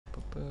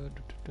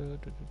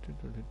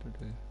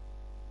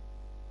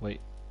Wait.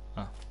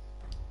 Ah.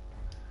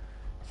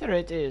 There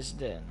it is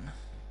then.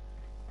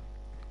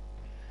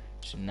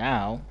 So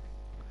now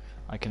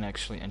I can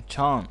actually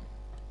enchant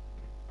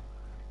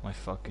my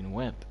fucking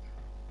weapon.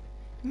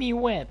 Me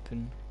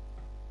weapon.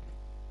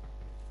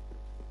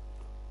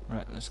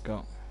 Right, let's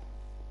go.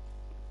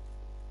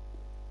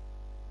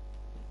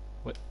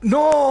 What?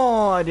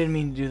 No, I didn't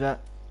mean to do that.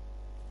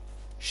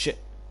 Shit.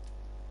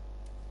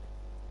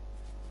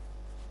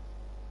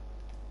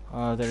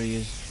 Ah, there he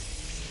is.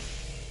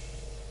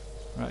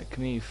 Right,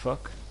 come here, you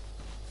fuck.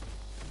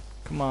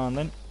 Come on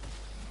then.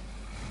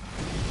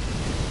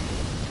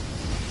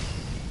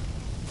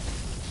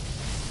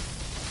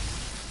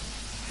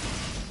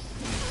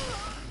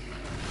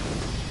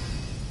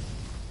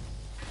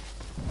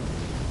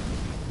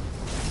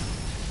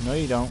 No,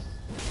 you don't.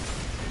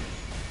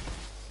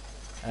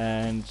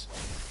 And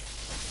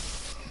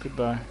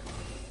goodbye.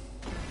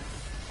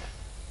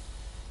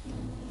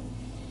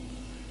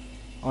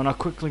 Oh, and I'll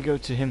quickly go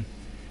to him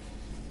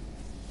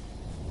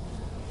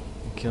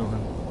and kill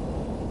him.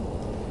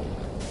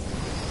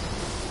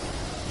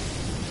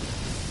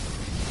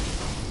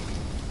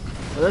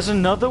 Oh, there's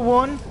another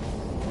one?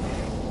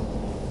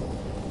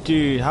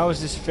 Dude, how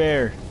is this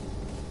fair?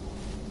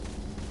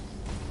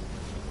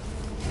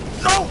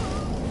 No!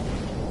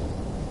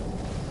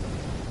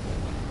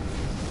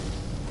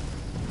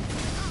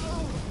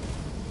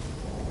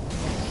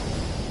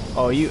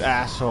 Oh, you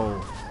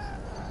asshole.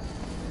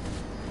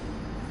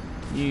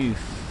 You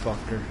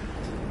fucker.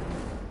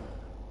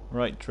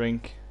 Right,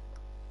 drink.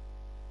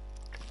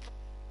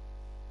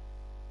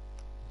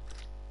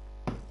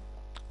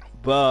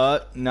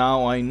 But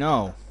now I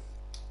know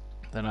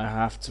that I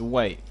have to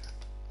wait.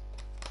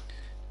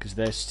 Because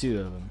there's two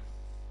of them.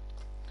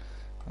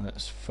 And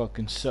that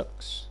fucking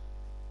sucks.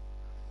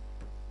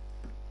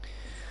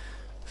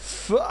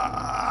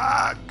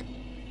 Fuck!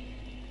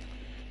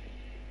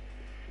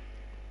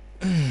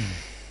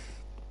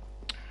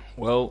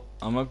 Well,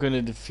 I'm not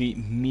gonna defeat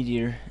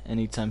Meteor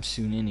anytime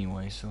soon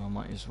anyway, so I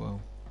might as well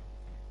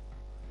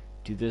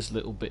do this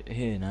little bit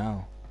here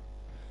now.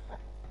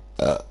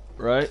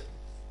 Right?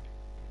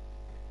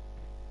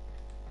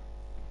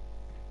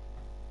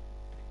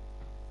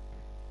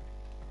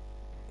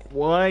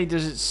 Why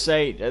does it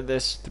say that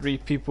there's 3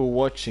 people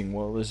watching?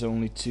 Well, there's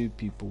only 2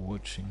 people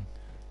watching,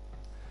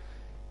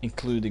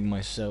 including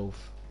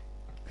myself.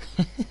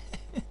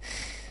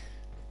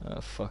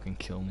 Fucking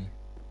kill me.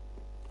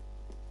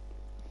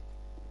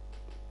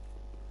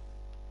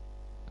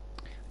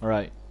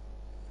 Alright.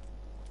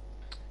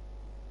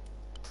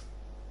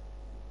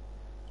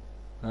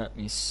 Let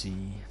me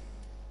see.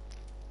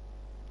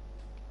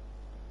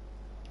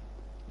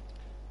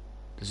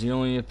 Does he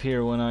only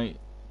appear when I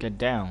get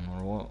down,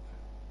 or what?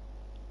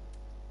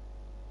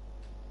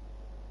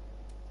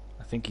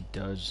 I think he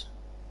does.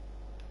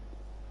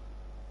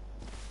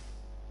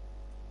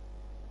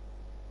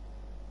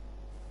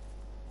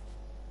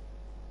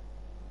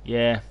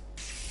 Yeah.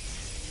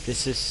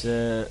 This is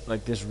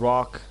like this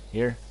rock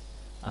here,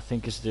 I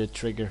think is the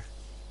trigger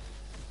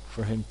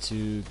for him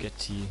to get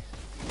to you.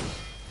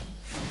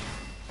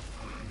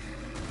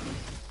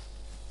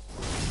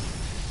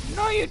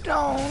 No you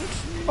don't,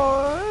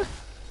 boy.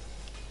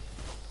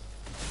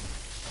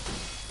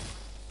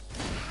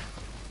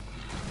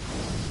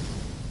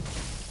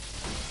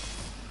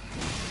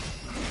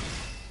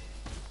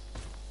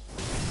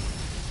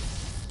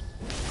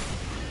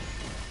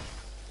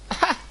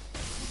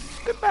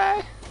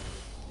 Goodbye.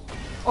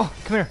 Oh,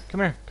 come here, come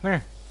here, come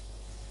here.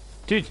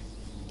 Dude.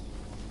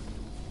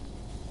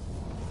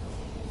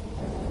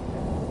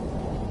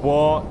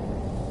 What?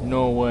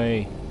 No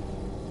way.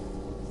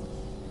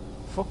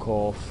 Fuck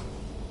off.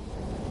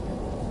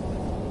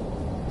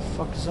 The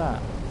fuck is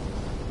that?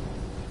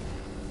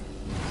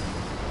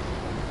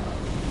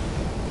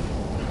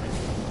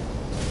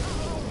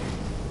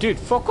 Dude,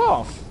 fuck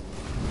off.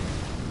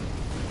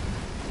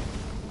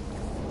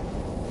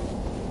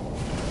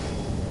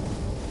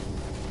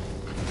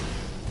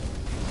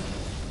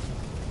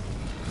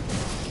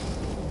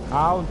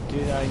 How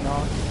did I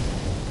not?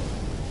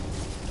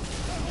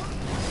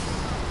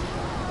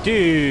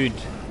 Dude!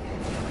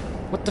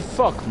 What the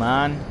fuck,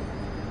 man?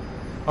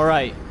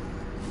 Alright.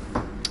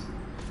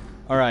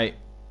 Alright.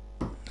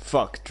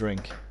 Fuck,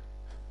 drink.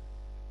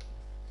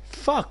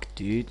 Fuck,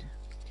 dude.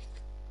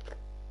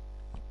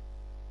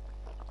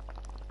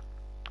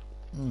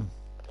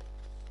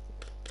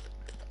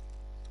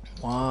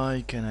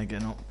 Why can I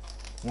get up?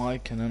 Why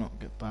can I not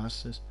get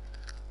past this?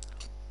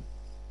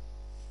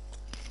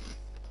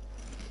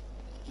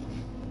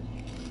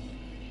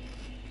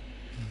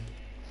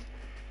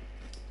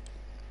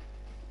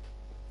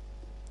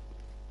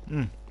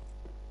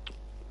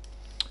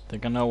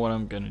 Think I know what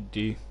I'm gonna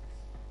do.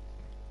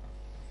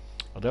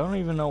 I don't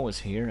even know what's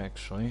here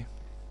actually.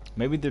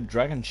 Maybe the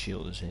dragon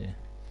shield is here.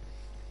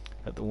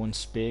 That the one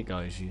spear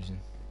guy is using.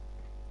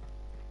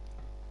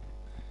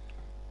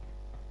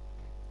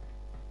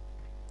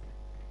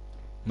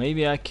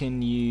 Maybe I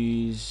can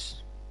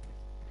use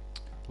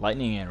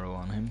lightning arrow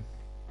on him.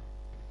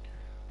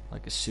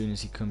 like as soon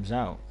as he comes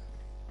out.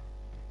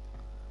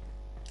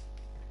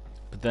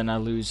 But then I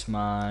lose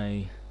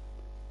my...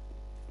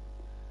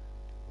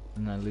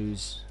 And I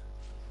lose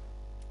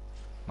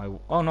my...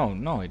 Oh no,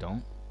 no I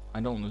don't. I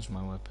don't lose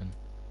my weapon.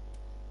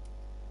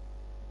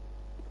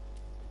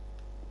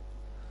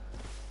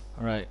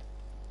 Alright.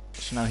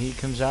 So now he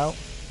comes out.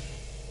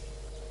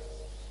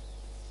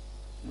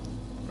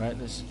 Right,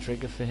 there's a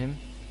trigger for him.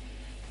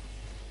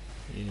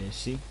 Yeah,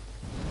 see?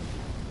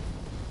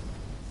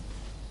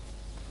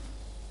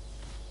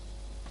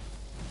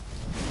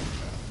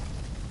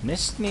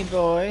 Missed me,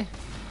 boy.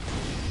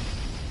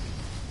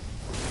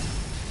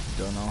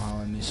 Don't know how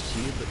I missed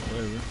you, but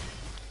whatever.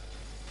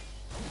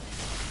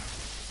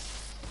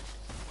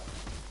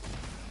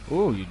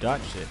 Ooh, you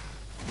dodged it.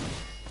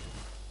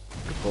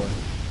 Good boy.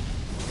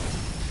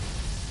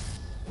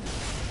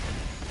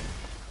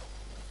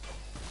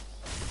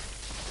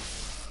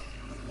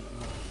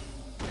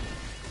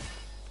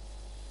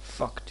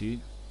 Fuck, dude.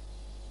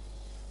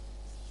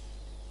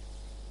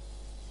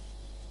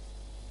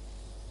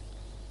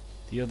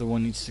 The other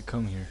one needs to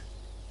come here.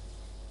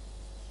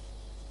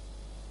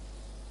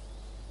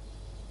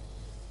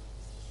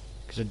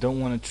 Because I don't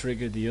want to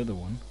trigger the other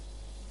one.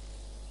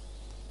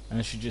 And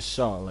as you just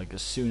saw, like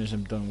as soon as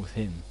I'm done with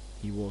him,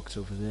 he walks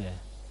over there.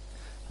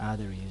 Ah,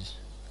 there he is.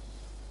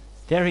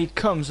 There he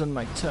comes on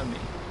my tummy.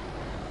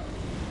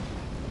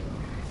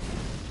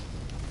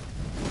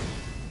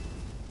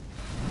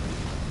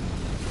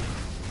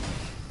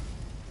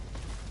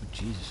 Oh,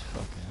 Jesus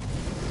fucking hell.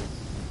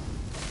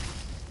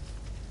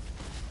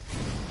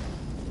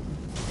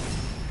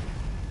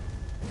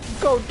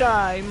 Go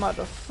die,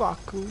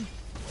 motherfucker.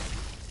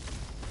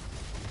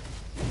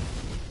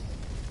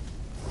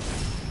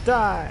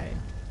 Die.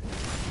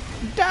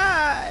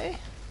 Die.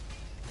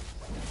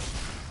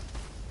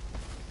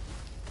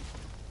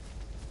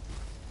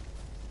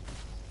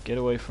 Get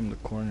away from the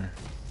corner.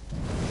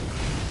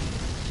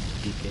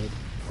 Dickhead.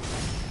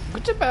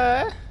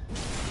 Goodbye.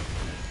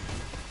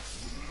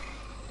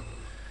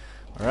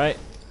 Alright.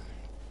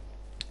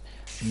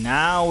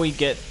 Now we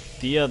get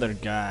the other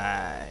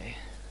guy.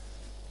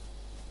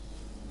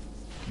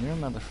 Come here,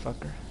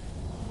 motherfucker.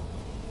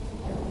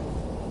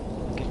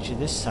 I'll get you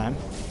this time.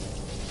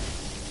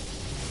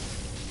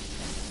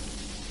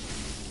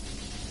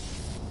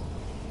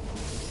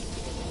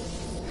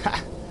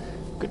 Ha!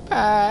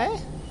 Goodbye!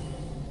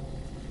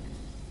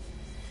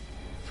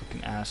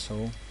 Fucking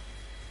asshole.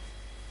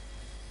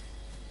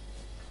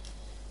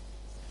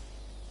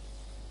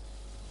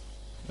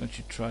 Don't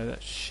you try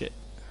that shit.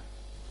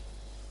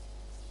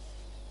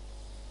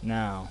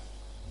 Now.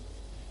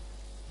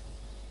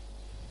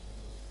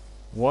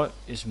 What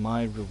is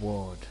my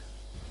reward?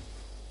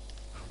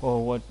 Oh,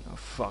 what? Oh,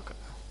 fuck.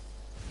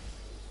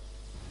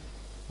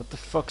 What the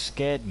fuck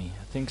scared me?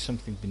 I think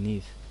something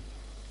beneath.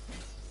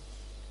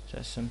 Is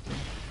that something?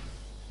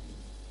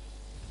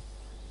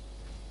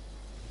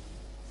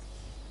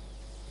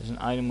 There's an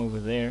item over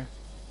there.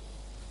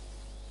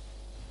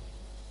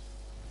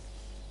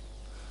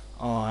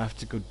 Oh, I have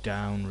to go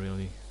down,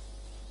 really.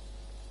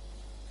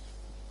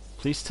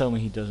 Please tell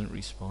me he doesn't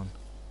respawn.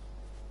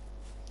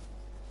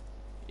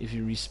 If he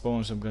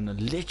respawns, I'm gonna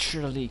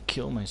literally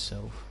kill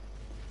myself.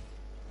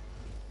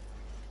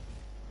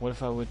 What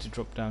if I were to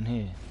drop down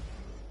here?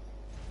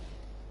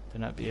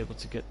 Then I'd be able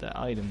to get that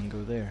item and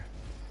go there.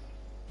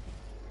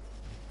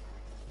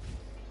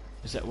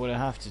 Is that what I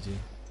have to do?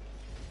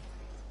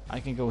 I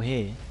can go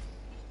here.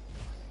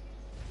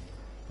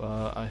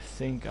 But I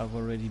think I've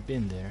already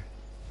been there.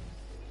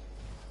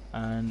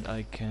 And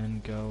I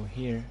can go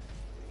here.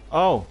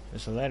 Oh!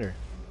 There's a ladder.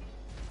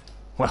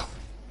 Well.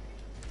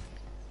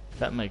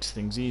 That makes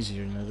things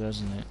easier now,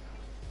 doesn't it?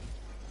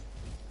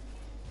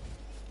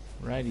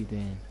 Righty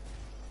then.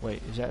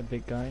 Wait, is that a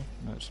big guy?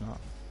 No, it's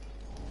not.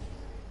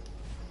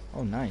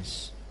 Oh,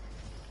 nice.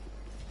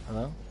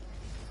 Hello?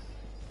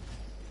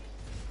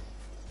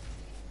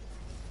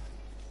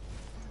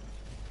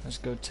 Let's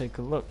go take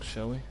a look,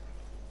 shall we?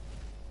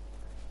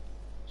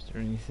 Is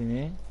there anything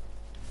there?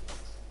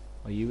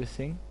 Are you a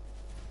thing?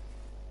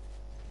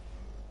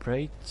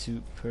 Pray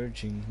to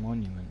Purging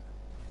Monument.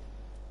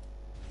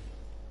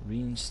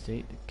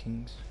 Reinstate the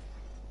kings.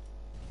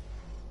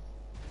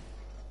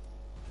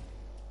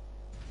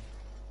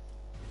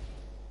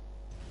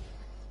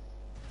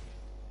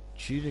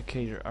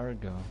 Adjudicator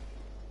Argo.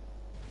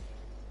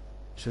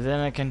 So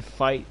then I can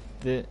fight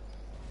the...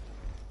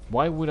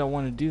 Why would I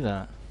want to do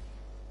that?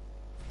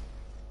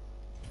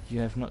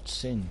 You have not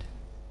sinned.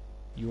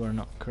 You are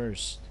not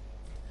cursed.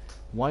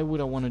 Why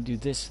would I want to do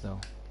this though?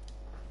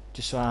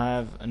 Just so I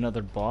have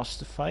another boss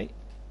to fight?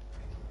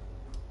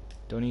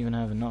 Don't even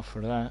have enough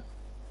for that.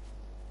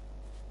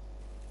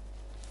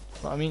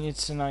 Well, I mean,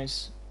 it's a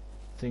nice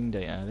thing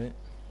they added,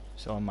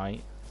 so I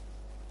might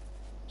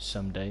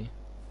someday,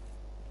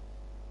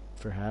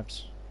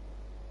 perhaps.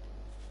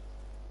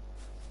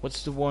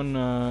 What's the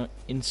one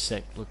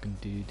insect looking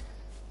dude?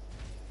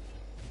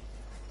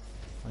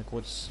 Like,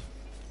 what's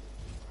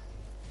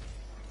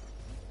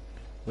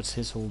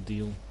his whole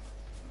deal?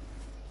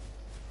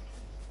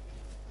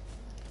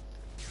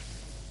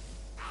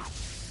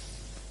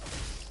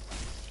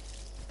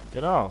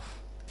 Get off.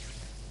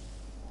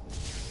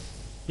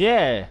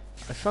 Yeah,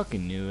 I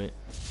fucking knew it.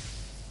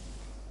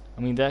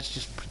 I mean, that's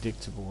just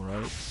predictable,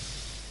 right?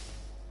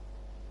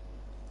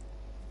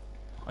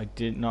 I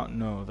did not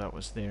know that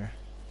was there.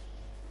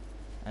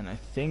 And I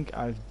think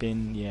I've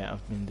been, yeah,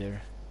 I've been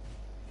there.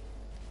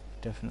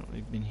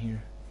 Definitely been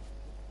here.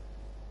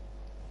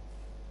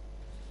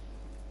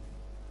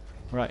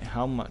 Right,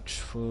 how much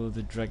for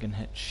the dragon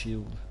head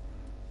shield?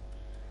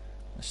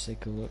 Let's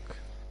take a look.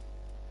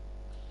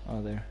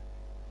 Oh, there.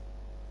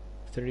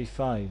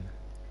 35.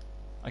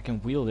 I can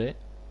wield it.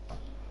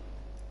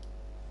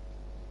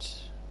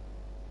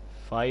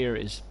 Fire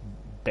is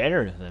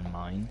better than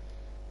mine.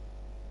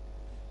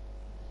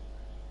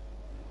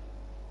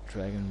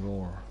 Dragon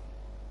roar.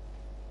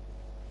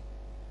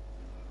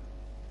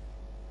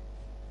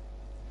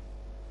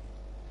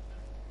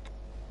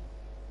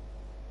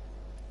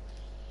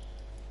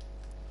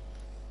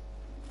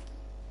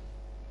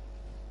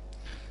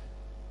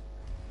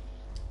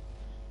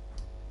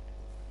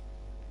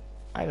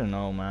 I don't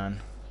know, man.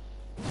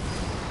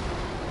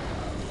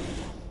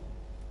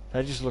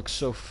 That just looks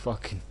so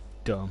fucking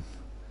dumb.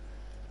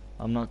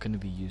 I'm not gonna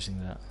be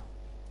using that.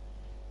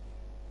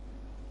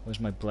 Where's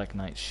my Black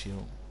Knight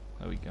shield?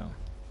 There we go.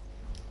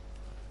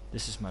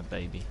 This is my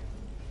baby.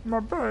 My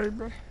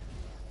baby.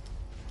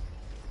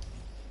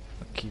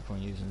 I'll keep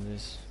on using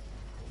this.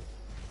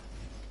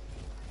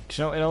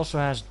 You know, it also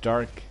has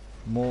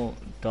more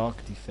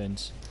dark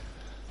defense.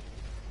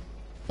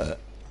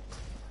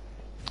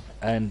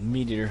 And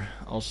Meteor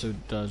also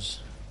does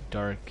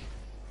dark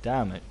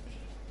damage.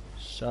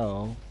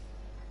 So,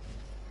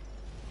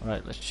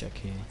 alright, let's check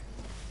here.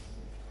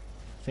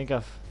 I think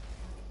I've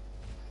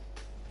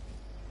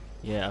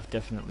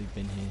definitely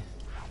been here.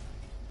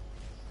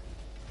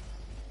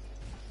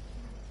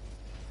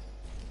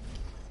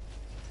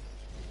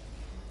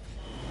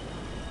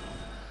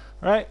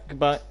 Alright,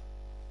 goodbye.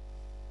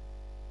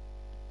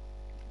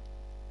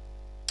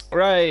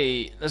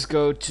 Alright, let's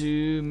go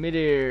to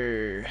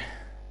Midir.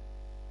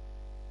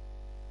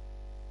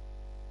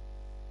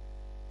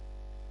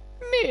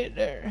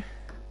 Midir.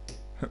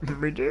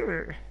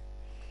 Midir.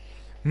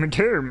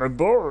 Midir, my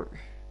boy.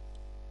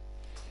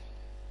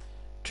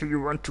 Do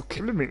you want to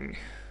kill me?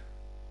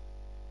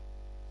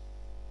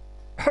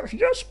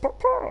 Yes,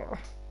 Papa.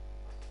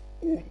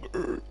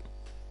 Okay.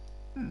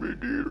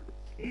 Midir,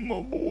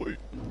 my boy.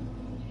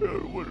 I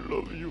will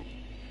love you.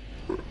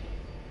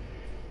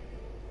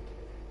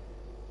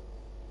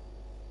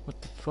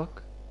 What the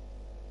fuck?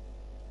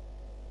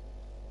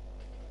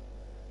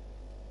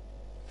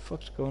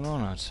 What's going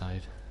on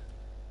outside?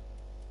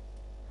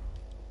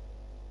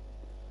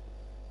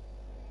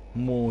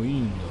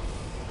 Moindalo.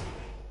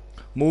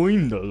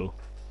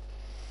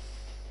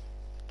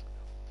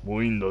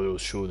 Moindalo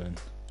Shodan.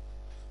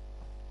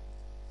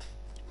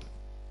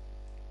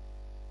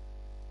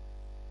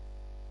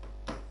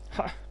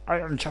 Ha! I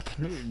am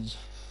Japanese.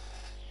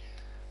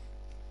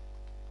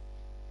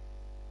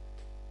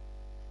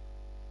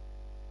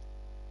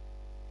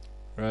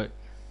 Right.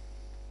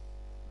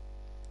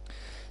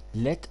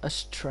 Let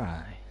us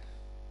try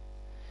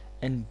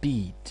and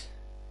beat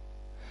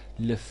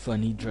Le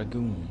Funny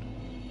Dragoon.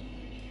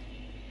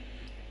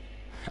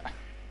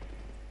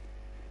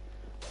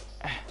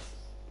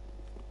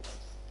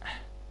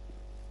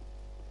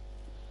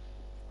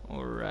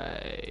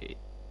 Alright.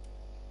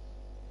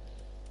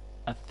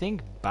 I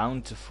think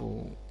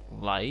Bountiful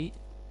Light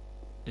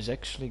is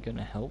actually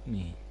gonna help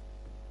me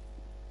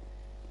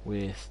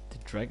with the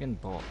Dragon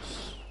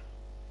Boss.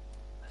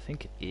 I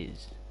think it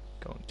is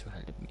going to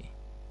help me.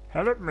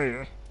 Help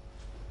me!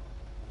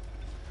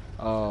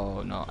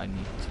 Oh no, I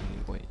need to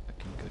wait, I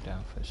can go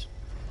down first.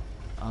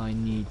 I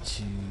need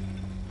to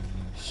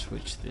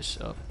switch this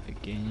up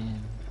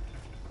again.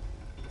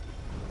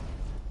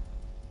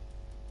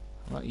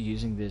 I'm not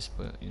using this,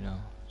 but you know,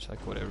 it's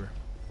like whatever.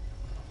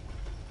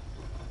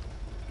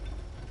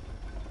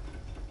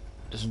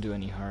 Doesn't do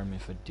any harm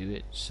if I do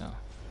it, so.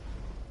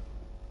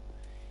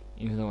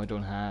 Even though I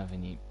don't have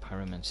any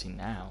pyromancy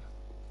now.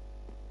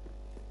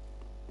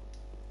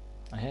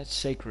 I had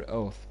Sacred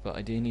Oath, but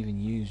I didn't even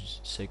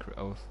use Sacred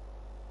Oath.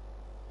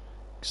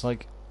 It's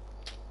like,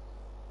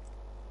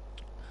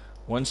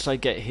 once I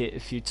get hit a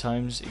few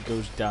times, it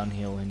goes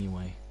downhill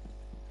anyway.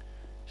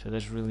 So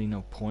there's really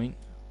no point.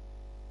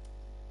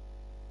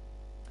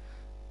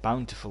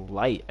 Bountiful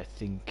Light, I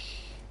think,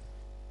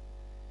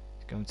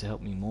 is going to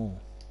help me more.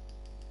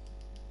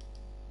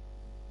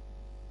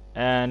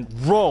 And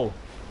roll!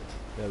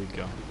 There we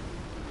go.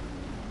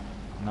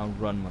 Now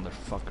run,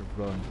 motherfucker,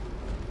 run.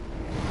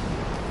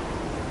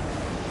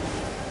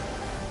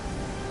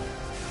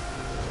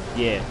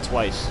 Yeah,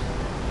 twice.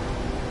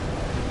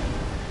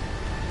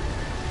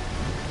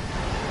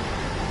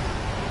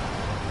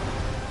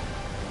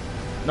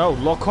 No,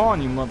 lock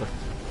on, you motherfucker.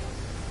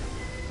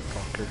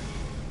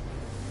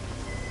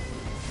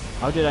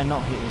 How did I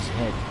not hit his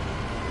head?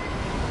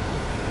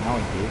 Now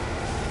I did.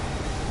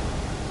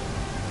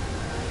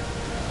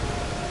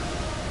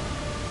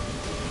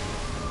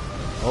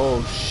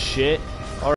 Oh shit.